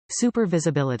Super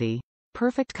visibility.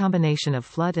 Perfect combination of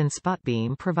flood and spot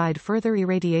beam provide further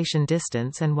irradiation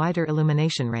distance and wider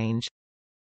illumination range.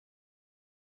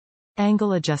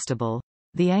 Angle adjustable.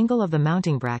 The angle of the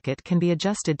mounting bracket can be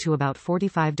adjusted to about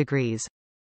 45 degrees.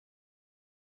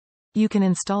 You can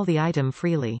install the item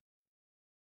freely.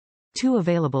 2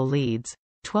 available leads.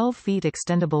 12 feet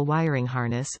extendable wiring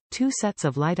harness, 2 sets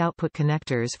of light output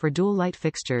connectors for dual light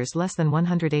fixtures less than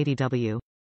 180 W.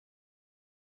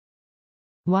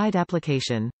 Wide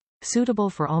application. Suitable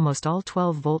for almost all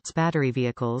 12 volts battery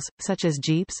vehicles, such as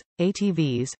Jeeps,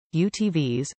 ATVs,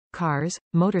 UTVs, cars,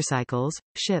 motorcycles,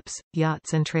 ships,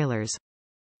 yachts and trailers.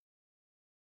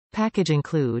 Package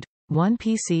include 1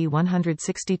 PC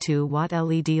 162-watt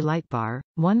LED light bar,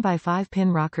 1 by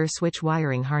 5-pin rocker switch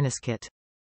wiring harness kit.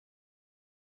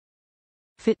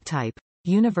 Fit type.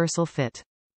 Universal fit.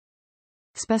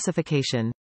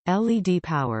 Specification. LED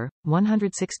power,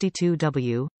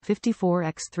 162W,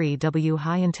 54x3W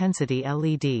high-intensity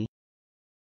LED.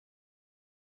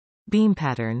 Beam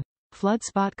pattern. Flood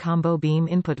spot combo beam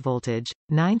input voltage,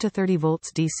 9 to 30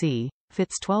 volts DC,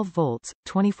 fits 12 volts,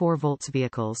 24 volts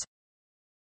vehicles.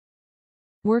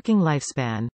 Working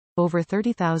lifespan. Over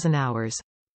 30,000 hours.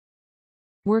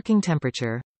 Working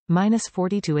temperature.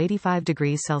 -40 to 85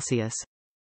 degrees Celsius.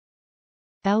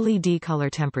 LED color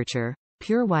temperature.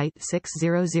 Pure white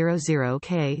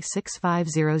 6000K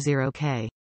 6500K.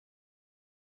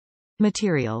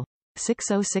 Material.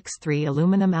 6063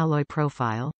 aluminum alloy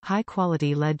profile,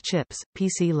 high-quality lead chips,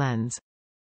 PC lens.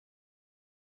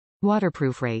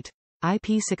 Waterproof rate.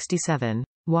 IP67,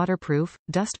 waterproof,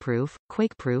 dustproof,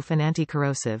 quakeproof and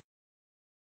anti-corrosive.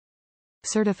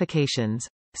 Certifications.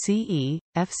 CE,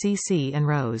 FCC and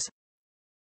RoHS.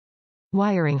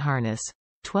 Wiring harness.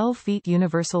 12 feet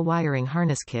universal wiring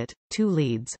harness kit, 2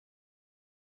 leads.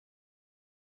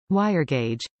 Wire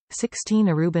gauge. 16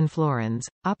 Aruban florins,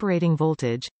 operating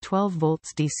voltage, 12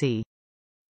 volts DC.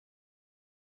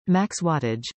 Max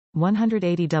wattage,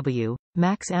 180 W,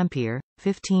 max ampere,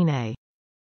 15A.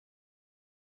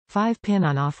 5-pin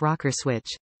on-off rocker switch,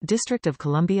 District of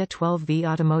Columbia 12V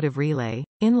automotive relay,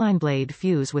 inline blade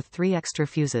fuse with 3 extra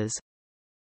fuses.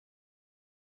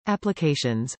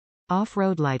 Applications.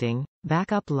 Off-road lighting,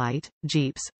 backup light,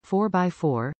 Jeeps,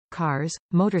 4x4, cars,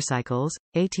 motorcycles,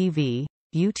 ATV,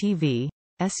 UTV,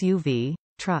 SUV,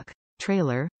 truck,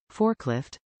 trailer,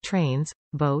 forklift, trains,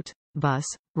 boat, bus,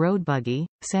 road buggy,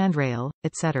 sandrail,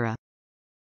 etc.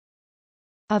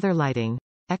 Other lighting.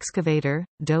 Excavator,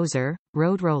 dozer,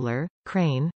 road roller,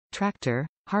 crane, tractor,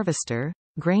 harvester,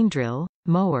 grain drill,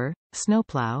 mower,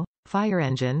 snowplow, fire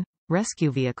engine,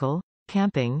 rescue vehicle,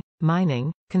 camping,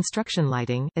 mining, construction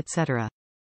lighting, etc.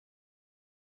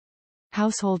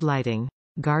 Household lighting.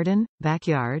 Garden,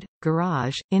 backyard,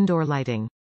 garage, indoor lighting.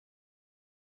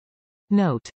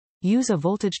 Note. Use a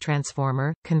voltage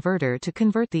transformer, converter to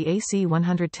convert the AC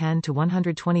 110 to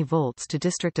 120 volts to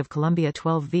District of Columbia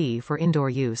 12V for indoor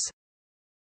use.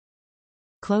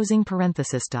 Closing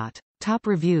parenthesis. Top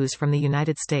reviews from the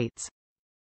United States.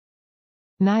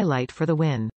 Nilight for the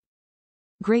win.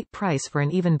 Great price for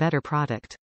an even better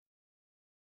product.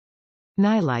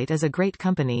 Nilight is a great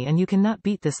company and you cannot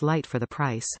beat this light for the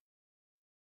price.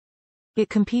 It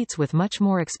competes with much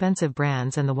more expensive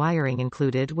brands and the wiring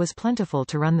included was plentiful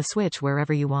to run the switch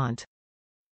wherever you want.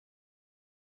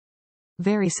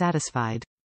 Very satisfied.